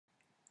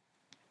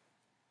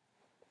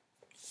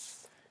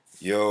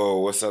Yo,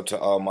 what's up to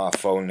all my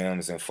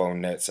phonems and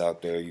phonettes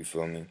out there, you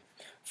feel me?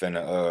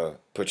 Finna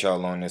put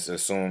y'all on this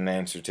assumed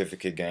name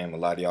certificate game. A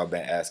lot of y'all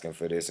been asking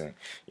for this and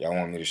y'all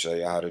want me to show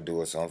y'all how to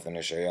do it, so I'm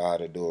finna show y'all how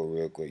to do it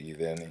real quick, you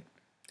feel me?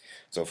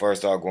 So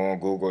first I'll go on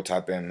Google,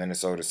 type in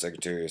Minnesota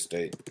Secretary of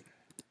State.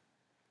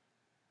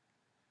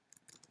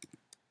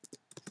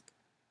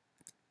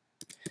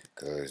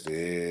 Cause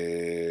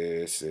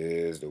this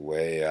is the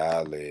way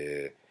I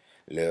live.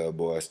 Little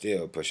boy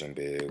still pushing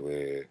big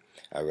with.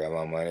 I got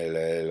my money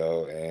lay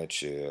low and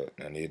chill.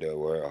 I need to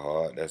work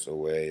hard, that's the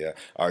way I.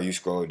 Are you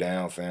scroll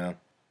down, fam?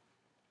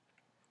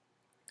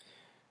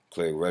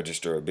 Click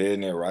register a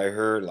business right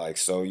here, like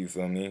so, you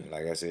feel me?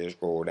 Like I said,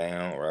 scroll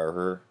down right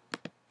here.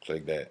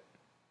 Click that.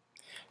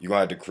 You're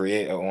gonna have to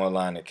create an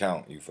online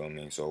account, you feel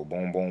me? So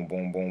boom, boom,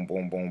 boom, boom,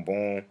 boom, boom,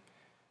 boom.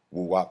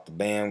 Woo wop the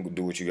bam,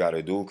 do what you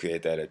gotta do,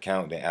 create that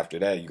account. Then after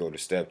that, you go to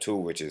step 2,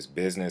 which is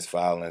business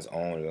filings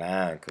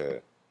online,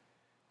 cuz.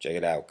 Check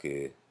it out,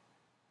 kid.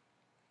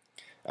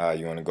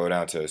 You wanna go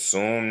down to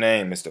assume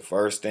name, it's the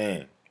first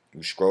thing.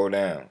 You scroll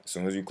down. As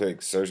soon as you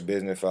click search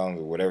business filings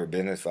or whatever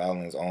business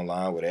filings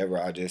online, whatever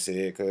I just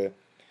said, cuz,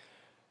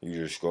 you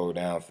just scroll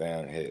down,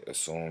 fam, hit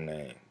assume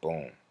name.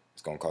 Boom.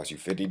 It's gonna cost you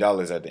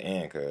 $50 at the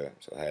end, cuz.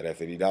 So have that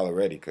 $50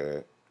 ready,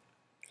 cuz.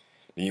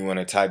 Then you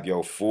wanna type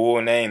your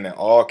full name in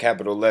all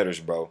capital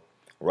letters, bro.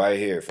 Right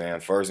here, fam.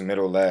 First,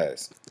 middle,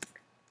 last.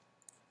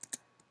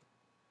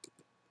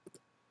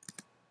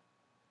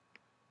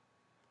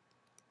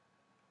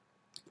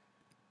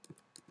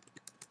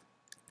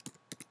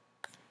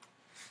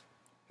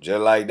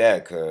 Just like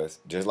that, cuz.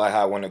 Just like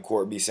how when the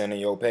court be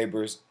sending your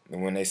papers,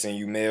 and when they send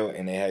you mail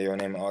and they have your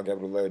name in all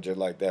capital letters, just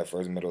like that,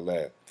 first, middle,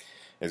 last.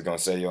 It's going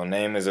to say your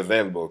name is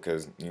available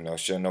because, you know,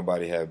 should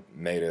nobody have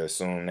made an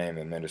assumed name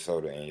in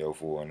Minnesota in your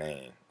full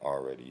name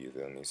already, you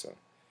feel me? So,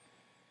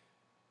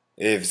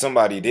 if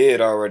somebody did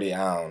already,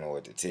 I don't know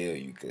what to tell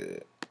you, cuz.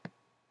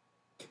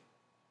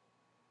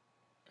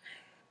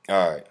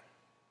 Alright.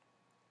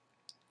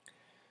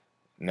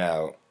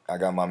 Now, I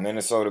got my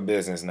Minnesota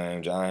business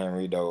name, John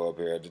Henry Doe, up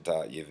here at the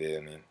top, you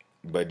feel me?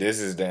 But this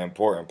is the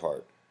important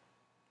part.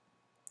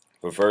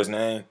 For first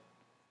name,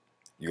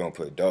 you're going to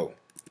put Doe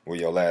with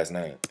your last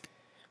name.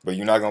 But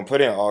you're not going to put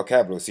it in all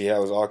capitals. See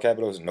how it's all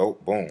capitals?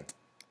 Nope, boom.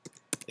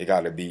 It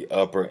got to be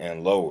upper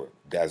and lower.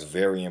 That's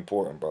very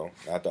important, bro.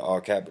 Not the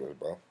all capitals,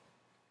 bro.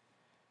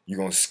 You're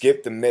going to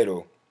skip the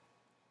middle.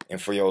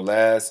 And for your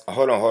last,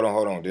 hold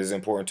on. This is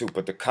important too.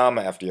 Put the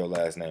comma after your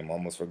last name.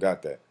 Almost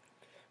forgot that.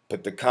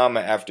 Put the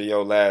comma after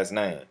your last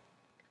name.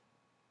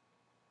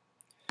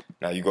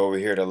 Now you go over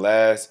here to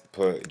last,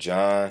 put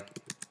John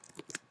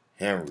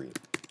Henry.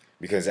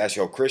 Because that's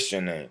your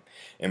Christian name.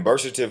 And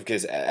birth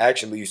certificates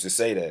actually used to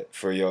say that.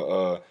 For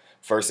your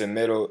first and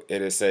middle,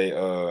 it'll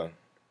say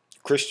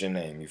Christian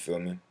name, you feel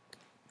me?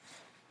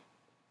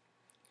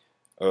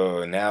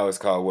 Now it's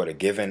called what, a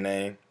given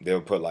name.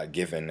 They'll put like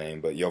given name,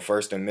 but your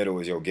first and middle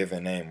is your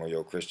given name or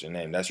your Christian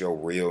name. That's your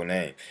real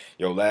name.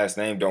 Your last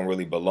name don't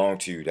really belong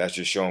to you. That's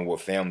just showing what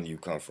family you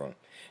come from.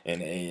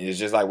 And it's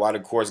just like why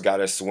the courts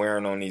got us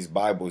swearing on these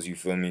Bibles, you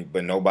feel me?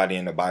 But nobody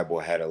in the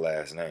Bible had a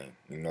last name,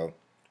 you know?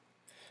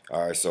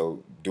 All right,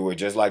 so do it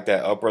just like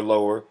that, upper,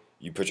 lower.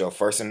 You put your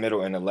first and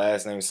middle in the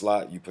last name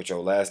slot. You put your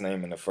last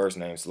name in the first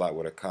name slot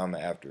with a comma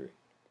after it.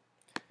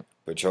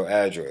 Put your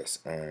address.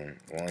 1,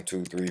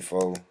 2, 3,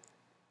 4.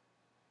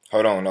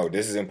 Hold on, no,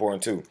 this is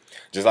important too.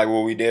 Just like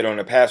what we did on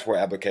the passport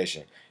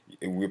application,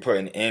 we're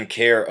putting in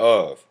care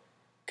of,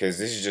 because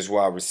this is just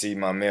where I receive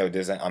my mail.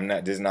 This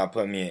is not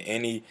putting me in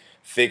any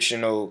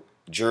fictional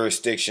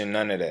jurisdiction,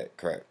 none of that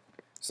crap.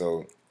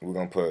 So we're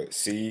gonna put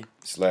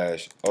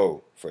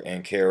C/O for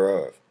in care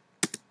of.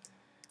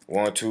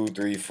 1, 2,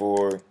 3,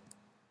 4.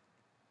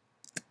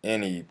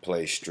 Any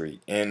place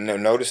street. And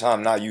notice how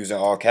I'm not using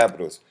all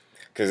capitals,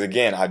 because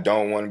again, I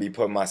don't want to be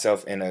putting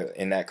myself in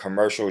that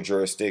commercial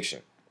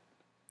jurisdiction.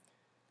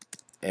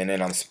 And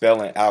then I'm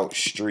spelling out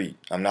street.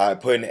 I'm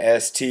not putting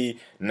ST,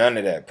 none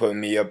of that.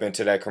 Putting me up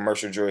into that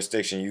commercial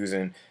jurisdiction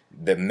using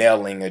the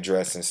mailing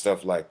address and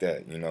stuff like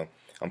that, you know.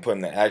 I'm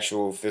putting the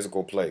actual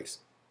physical place.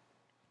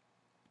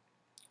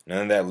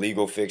 None of that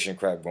legal fiction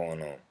crap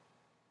going on.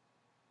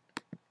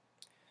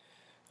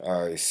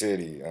 Alright,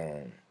 city.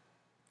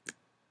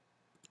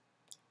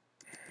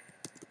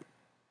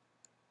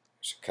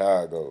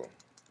 Chicago.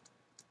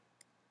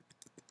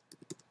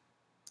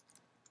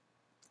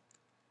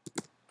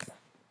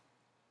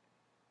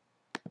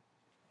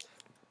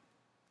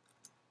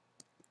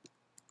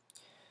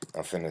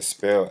 I'm finna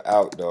spell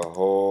out the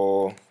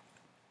whole.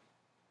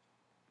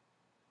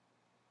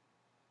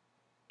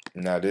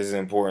 Now this is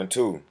important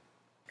too.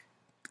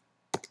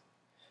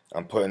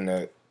 I'm putting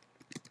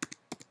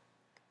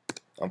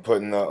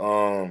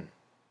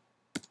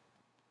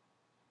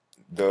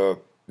the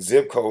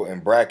zip code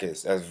in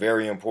brackets. That's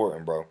very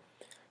important, bro.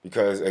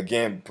 Because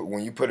again,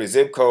 when you put a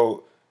zip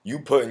code, you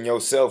putting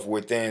yourself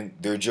within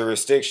their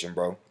jurisdiction,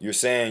 bro. You're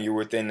saying you're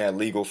within that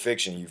legal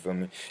fiction, you feel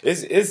me?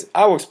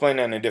 I will explain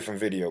that in a different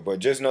video, but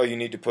just know you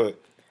need to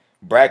put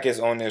brackets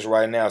on this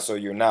right now so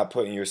you're not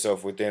putting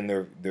yourself within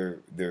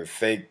their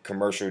fake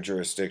commercial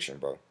jurisdiction,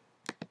 bro.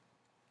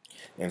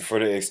 And for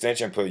the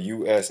extension, put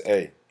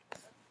USA.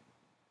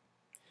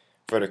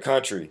 For the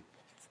country,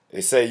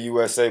 it say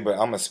USA, but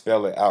I'm going to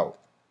spell it out.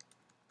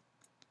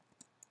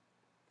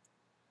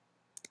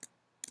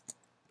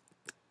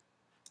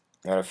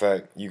 Matter of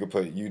fact, you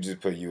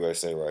just put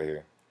USA right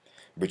here.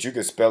 But you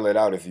can spell it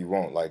out if you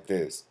want, like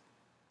this.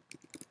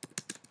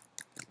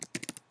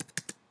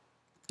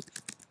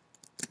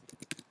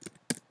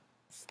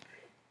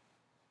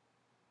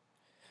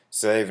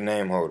 Save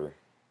name holder.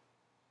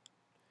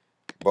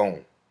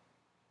 Boom.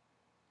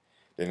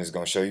 Then it's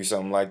going to show you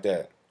something like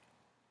that.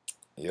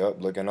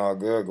 Yep, looking all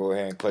good. Go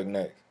ahead and click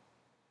next.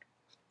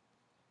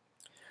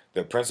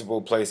 The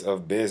principal place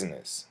of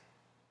business.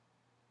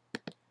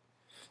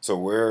 So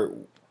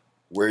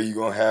where you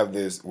gonna have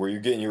this? Where you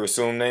getting your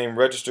assumed name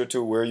registered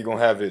to? Where you gonna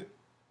have it?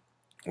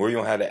 Where you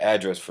gonna have the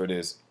address for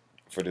this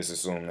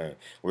assumed name,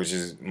 which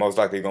is most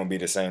likely gonna be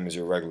the same as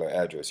your regular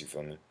address. You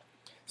feel me?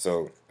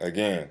 So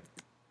again,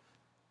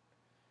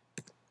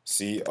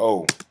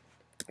 CO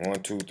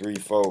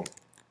 1234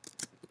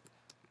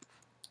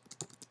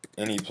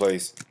 any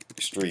place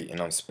street, and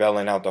I'm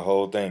spelling out the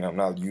whole thing. I'm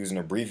not using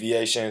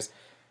abbreviations,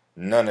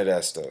 none of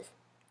that stuff.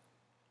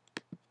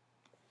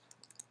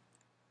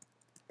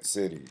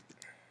 City,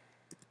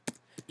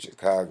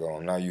 Chicago.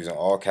 I'm not using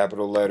all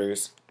capital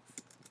letters.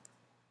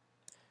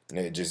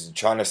 Just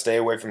trying to stay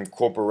away from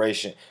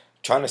corporation,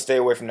 trying to stay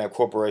away from that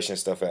corporation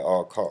stuff at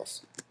all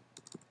costs.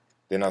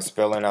 Then I'm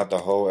spelling out the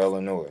whole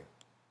Illinois.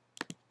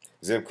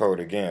 Zip code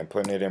again,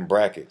 putting it in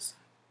brackets.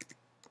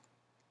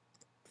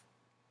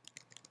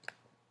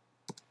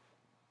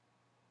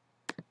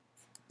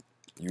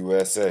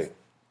 USA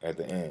at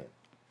the end.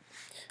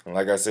 And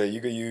like I said, you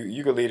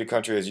could leave the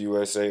country as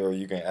USA, or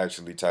you can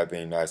actually type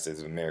in United States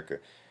of America.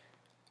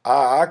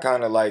 I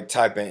kind of like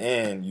typing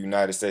in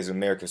United States of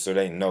America so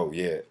they know,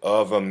 yeah,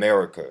 of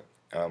America.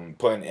 I'm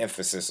putting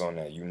emphasis on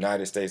that.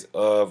 United States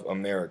of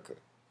America.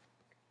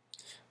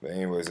 But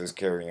anyways, let's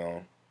carry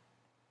on.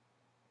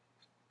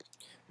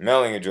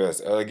 Mailing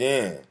address,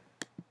 again.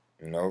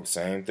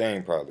 Same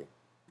thing probably.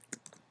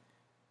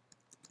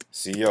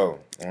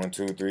 CO,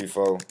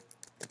 1234.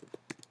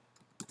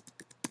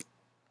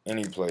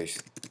 Any place,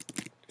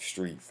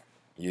 street.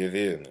 You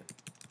feel me?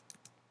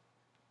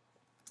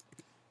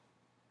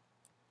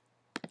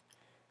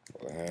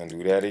 Go ahead and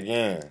do that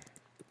again.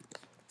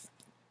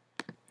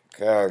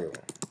 Chicago,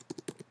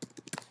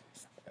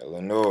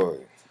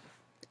 Illinois,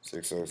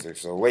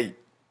 60608.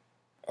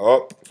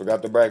 Oh,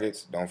 forgot the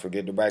brackets. Don't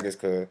forget the brackets,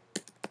 cuz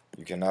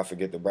you cannot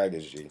forget the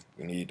brackets, G.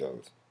 We need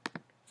those.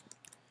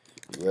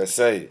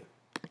 USA.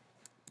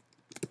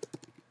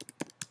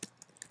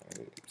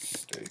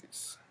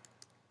 States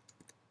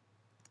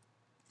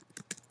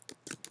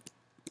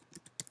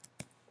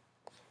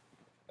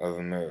of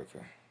America.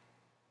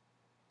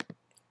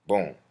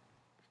 Boom.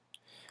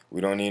 We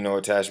don't need no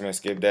attachment.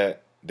 Skip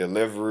that.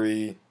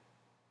 Delivery.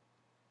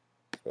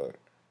 Fuck.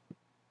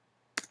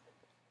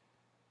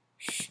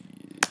 Shit.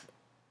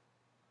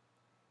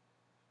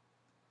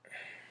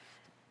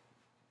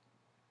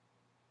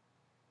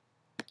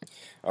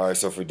 Alright,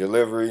 so for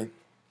delivery,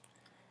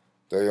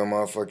 throw your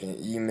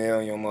motherfucking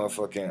email, your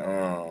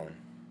motherfucking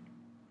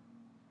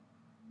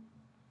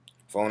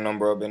phone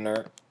number up in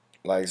there.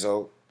 Like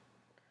so.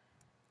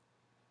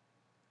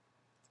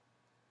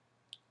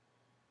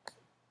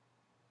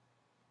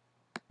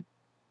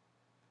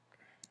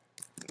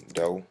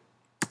 Doe,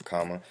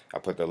 comma. I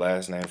put the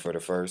last name for the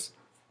first.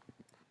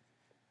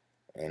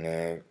 And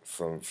then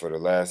for the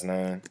last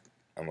name,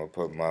 I'm going to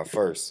put my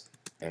first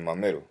in my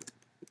middle.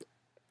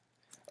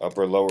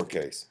 Upper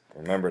lowercase.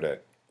 Remember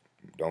that.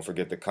 Don't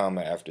forget the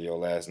comma after your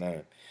last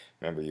name.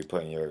 Remember, you're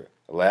putting your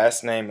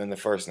last name in the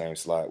first name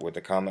slot with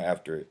the comma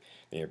after it.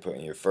 Then you're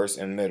putting your first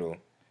and middle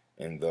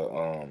in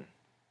the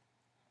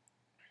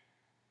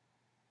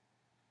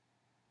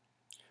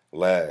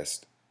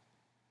last.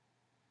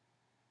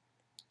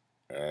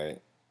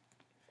 Alright.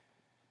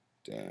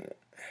 Then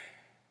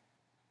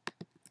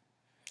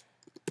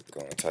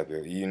go and type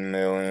your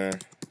email in.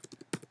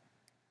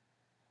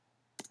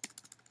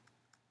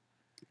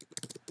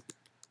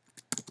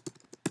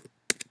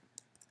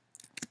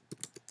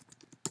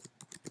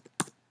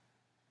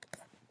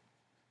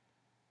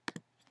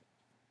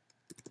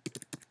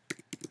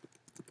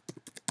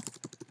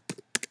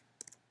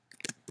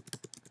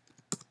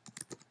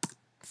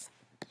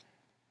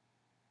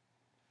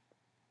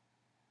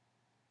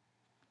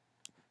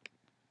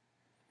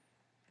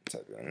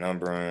 Type your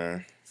number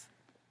in.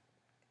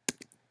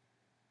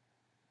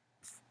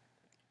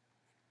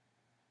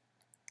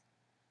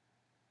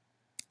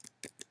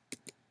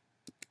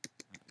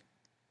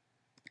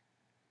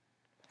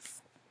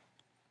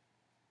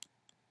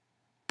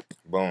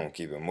 Boom,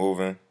 keep it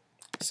moving.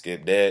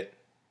 Skip that.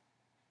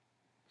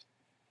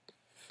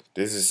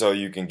 This is so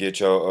you can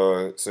get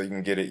your so you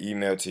can get an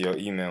email to your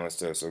email and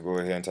stuff. So go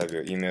ahead and type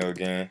your email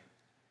again.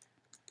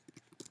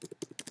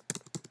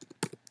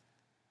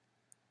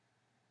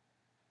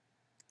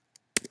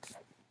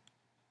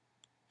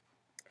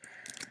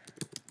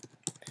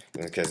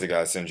 in case they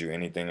gotta send you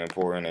anything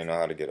important, they know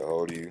how to get a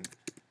hold of you.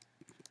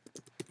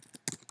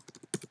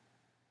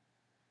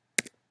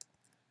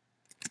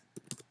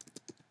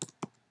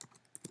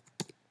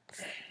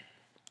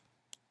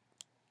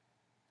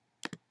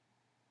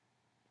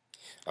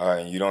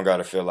 Alright, you don't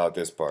gotta fill out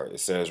this part. It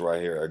says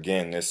right here,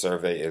 again, this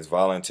survey is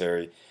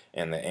voluntary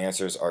and the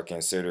answers are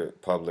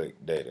considered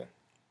public data.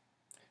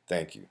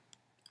 Thank you.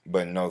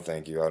 But no,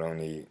 thank you. I don't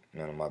need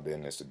none of my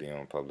business to be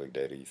on public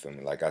data. You feel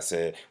me? Like I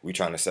said, we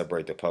trying to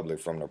separate the public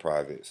from the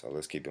private. So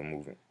let's keep it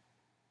moving.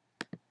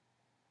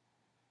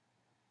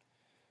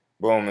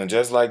 Boom, and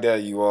just like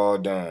that, you all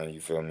done.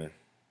 You feel me?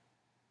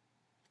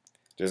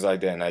 Just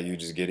like that. Now you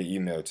just get an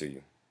email to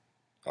you.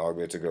 All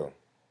good to go.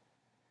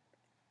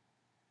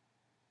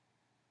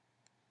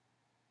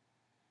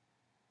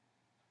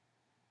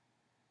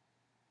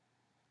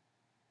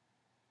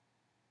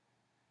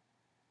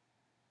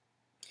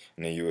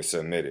 And then you would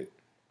submit it.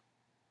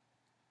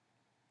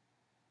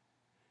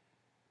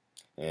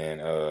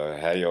 And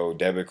have your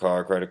debit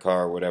card, credit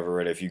card,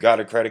 whatever. If you got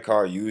a credit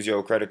card, use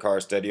your credit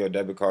card, study your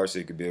debit card so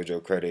you can build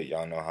your credit.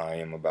 Y'all know how I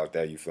am about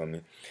that, you feel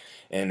me?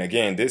 And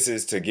again, this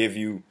is to give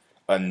you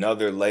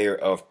another layer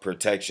of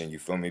protection, you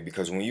feel me?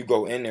 Because when you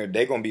go in there,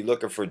 they're going to be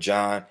looking for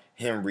John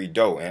Henry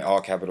Doe in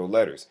all capital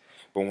letters.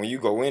 But when you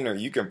go in there,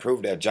 you can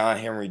prove that John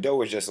Henry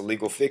Doe is just a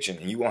legal fiction,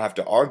 and you won't have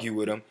to argue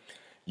with him.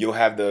 You'll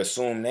have the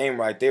assumed name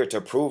right there to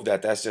prove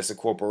that that's just a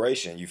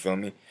corporation. You feel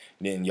me?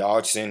 Then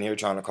y'all sitting here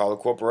trying to call a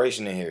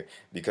corporation in here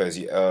because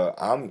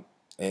and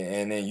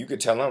then you could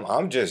tell them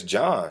I'm just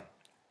John.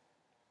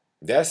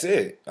 That's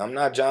it. I'm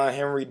not John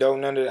Henry Doe,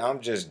 none of that.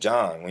 I'm just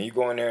John. When you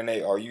go in there and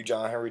are you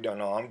John Henry Doe?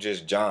 No, I'm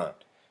just John.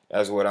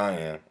 That's what I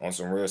am on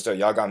some real stuff.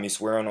 Y'all got me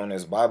swearing on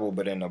this Bible,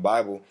 but in the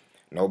Bible,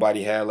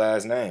 nobody had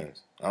last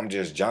names. I'm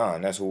just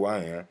John. That's who I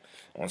am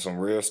on some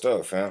real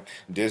stuff, fam.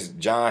 This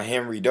John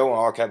Henry Doe in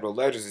all capital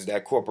letters is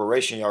that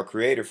corporation y'all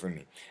created for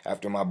me.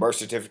 After my birth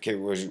certificate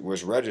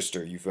was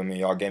registered, you feel me?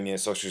 Y'all gave me a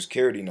social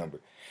security number.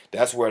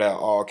 That's where that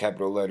all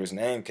capital letters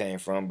name came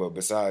from. But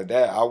besides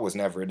that, I was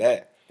never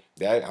that.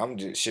 I'm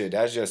just shit.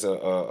 That's just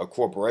a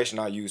corporation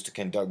I use to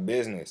conduct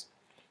business.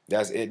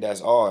 That's it.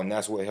 That's all. And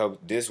that's what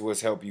helped. This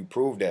was help you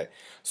prove that.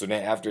 So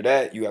then after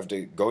that, you have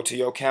to go to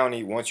your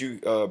county. Once you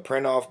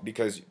print off,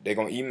 because they're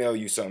gonna email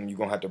you something, you're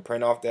gonna have to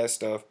print off that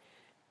stuff.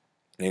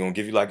 They're gonna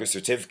give you like a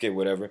certificate,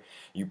 whatever.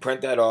 You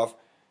print that off.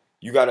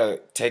 You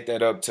gotta take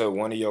that up to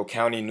one of your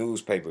county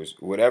newspapers,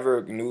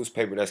 whatever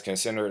newspaper that's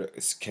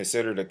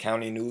considered a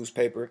county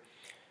newspaper.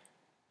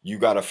 You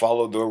gotta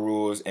follow the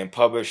rules and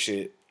publish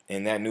it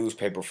in that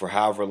newspaper for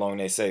however long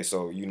they say.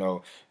 So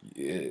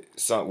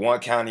one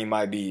county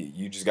might be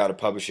you just gotta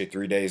publish it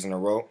 3 days in a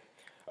row.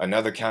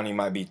 Another county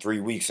might be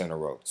 3 weeks in a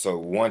row. So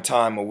one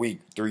time a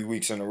week, 3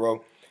 weeks in a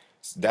row.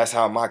 That's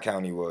how my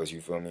county was. You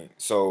feel me?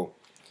 So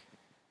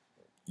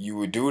you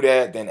would do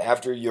that. Then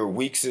after your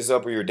weeks is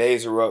up or your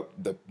days are up,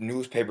 the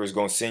newspaper is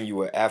gonna send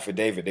you an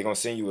affidavit. They're gonna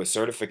send you a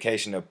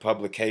certification of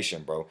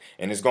publication, bro.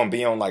 And it's gonna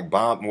be on like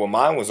bond. Well,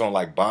 mine was on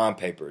like bond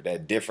paper,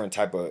 that different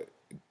type of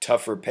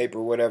tougher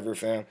paper, whatever,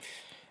 fam.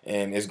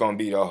 And it's gonna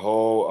be the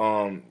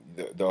whole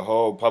the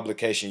whole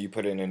publication you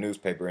put in the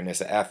newspaper, and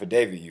it's an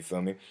affidavit. You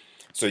feel me?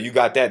 So you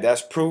got that.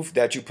 That's proof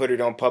that you put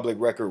it on public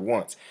record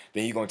once.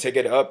 Then you're gonna take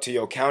it up to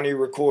your county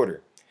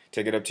recorder.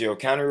 Take it up to your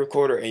county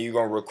recorder, and you're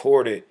gonna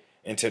record it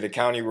into the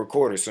county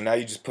recorder. So now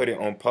you just put it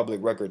on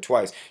public record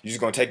twice. You're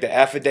just going to take the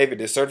affidavit,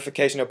 the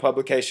certification of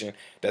publication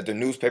that the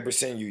newspaper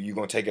sent you. You're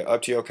going to take it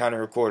up to your county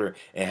recorder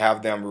and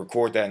have them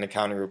record that in the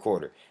county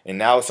recorder. And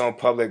now it's on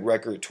public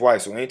record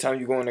twice. So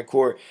anytime you go into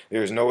court,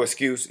 there's no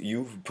excuse.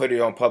 You've put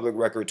it on public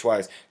record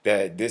twice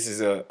that this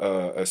is a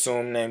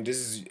assumed name. This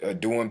is a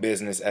doing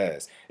business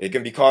as. It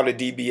can be called a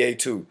DBA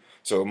too.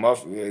 So,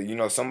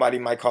 somebody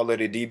might call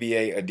it a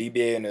DBA. A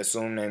DBA and an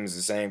assumed name is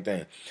the same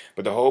thing.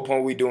 But the whole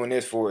point we're doing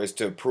this for is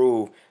to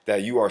prove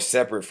that you are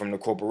separate from the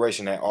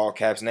corporation, that all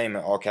caps name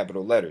and all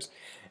capital letters.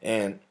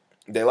 And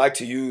they like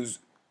to use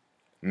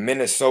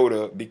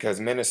Minnesota because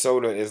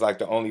Minnesota is like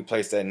the only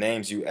place that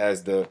names you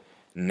as the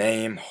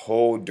name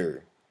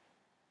holder.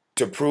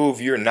 To prove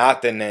you're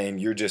not the name,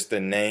 you're just the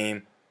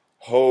name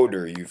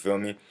holder. You feel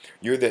me?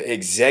 You're the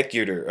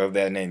executor of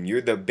that name.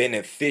 You're the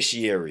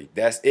beneficiary.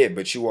 That's it.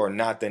 But you are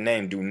not the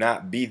name. Do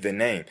not be the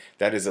name.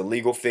 That is a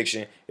legal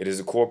fiction. It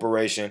is a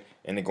corporation,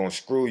 and they're gonna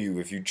screw you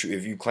if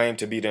you claim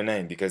to be the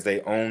name because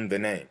they own the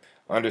name.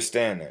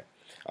 Understand that.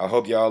 I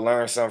hope y'all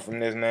learned something from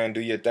this, man.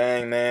 Do your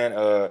thing,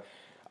 man.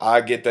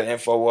 I get the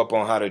info up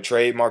on how to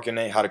trademark your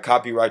name, how to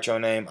copyright your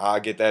name. I'll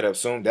get that up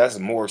soon. That's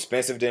more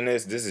expensive than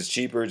this. This is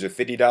cheaper. It's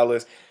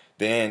 $50.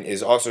 Then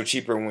it's also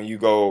cheaper when you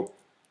go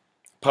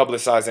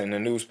publicize it in the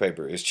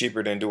newspaper. It's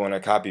cheaper than doing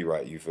a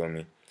copyright. You feel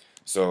me?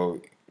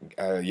 So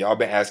y'all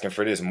been asking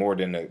for this more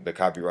than the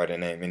copyrighted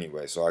name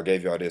anyway. So I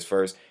gave y'all this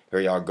first. Here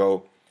y'all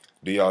go.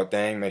 Do y'all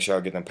thing. Make sure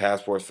y'all get them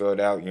passports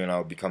filled out.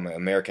 Become an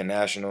American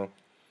national,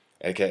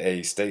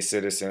 aka state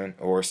citizen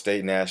or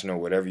state national,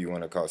 whatever you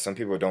want to call it. Some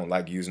people don't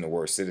like using the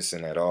word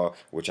citizen at all,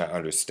 which I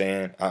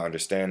understand. I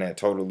understand that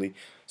totally.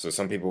 So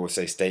some people will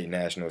say state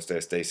national instead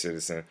of state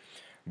citizen.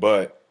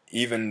 But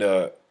even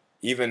the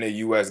Even the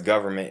U.S.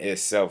 government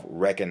itself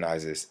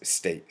recognizes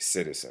state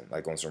citizen,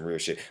 like on some real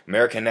shit.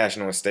 American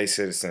national and state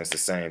citizen is the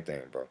same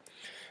thing, bro.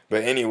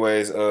 But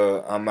anyways,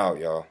 I'm out,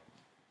 y'all.